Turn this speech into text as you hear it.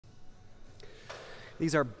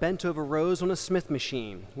These are bent over rows on a Smith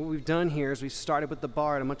machine. What we've done here is we've started with the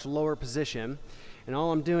bar at a much lower position, and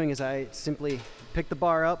all I'm doing is I simply pick the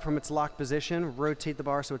bar up from its locked position, rotate the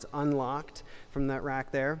bar so it's unlocked from that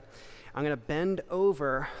rack there. I'm gonna bend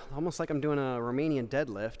over, almost like I'm doing a Romanian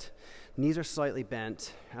deadlift. Knees are slightly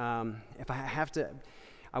bent. If I have to,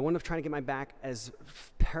 I want to try to get my back as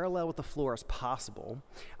parallel with the floor as possible.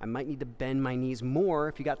 I might need to bend my knees more.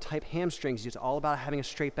 If you got tight hamstrings, it's all about having a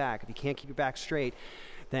straight back. If you can't keep your back straight,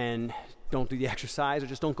 then don't do the exercise or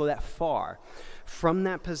just don't go that far. From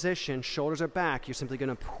that position, shoulders are back, you're simply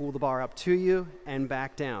gonna pull the bar up to you and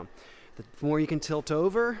back down. The more you can tilt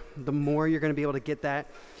over, the more you're gonna be able to get that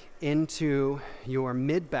into your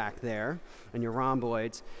mid back there and your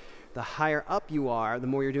rhomboids. The higher up you are, the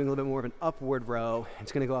more you're doing a little bit more of an upward row.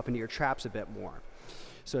 It's gonna go up into your traps a bit more.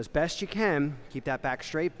 So as best you can, keep that back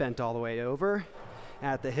straight, bent all the way over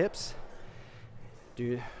at the hips.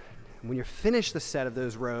 When you're finished the set of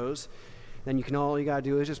those rows, then all you gotta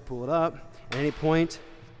do is just pull it up. At any point,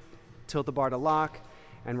 tilt the bar to lock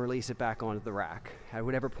and release it back onto the rack. At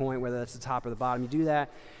whatever point, whether that's the top or the bottom, you do that,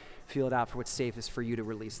 feel it out for what's safest for you to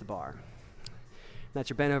release the bar. And that's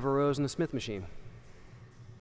your bent over rows in the Smith machine.